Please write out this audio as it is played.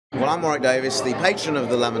Well, I'm Warwick Davis, the patron of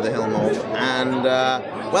the Lavender Hill Mob, and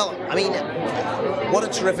well, I mean, what a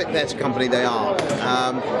terrific theatre company they are.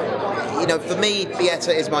 You know, for me,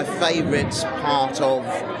 theatre is my favourite part of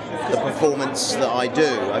the performance that I do.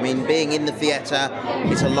 I mean, being in the theatre,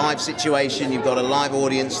 it's a live situation, you've got a live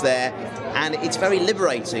audience there, and it's very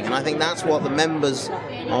liberating, and I think that's what the members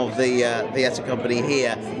of the theatre company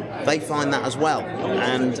here, they find that as well.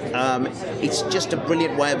 And it's just a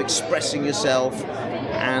brilliant way of expressing yourself,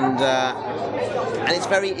 and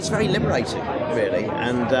it's very liberating, really.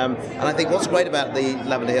 And I think what's great about the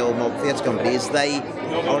Lavender Hill Mob Theatre Company is they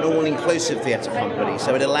are an all-inclusive theatre company,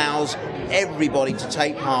 so it allows everybody to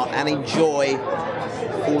take part and enjoy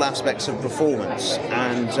all aspects of performance,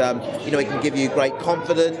 and you know, it can give you great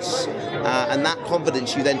confidence, and that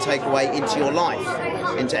confidence you then take away into your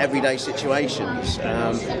life, into everyday situations,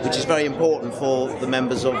 which is very important for the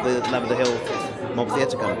members of the Lavender Hill Mob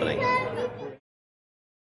Theatre Company.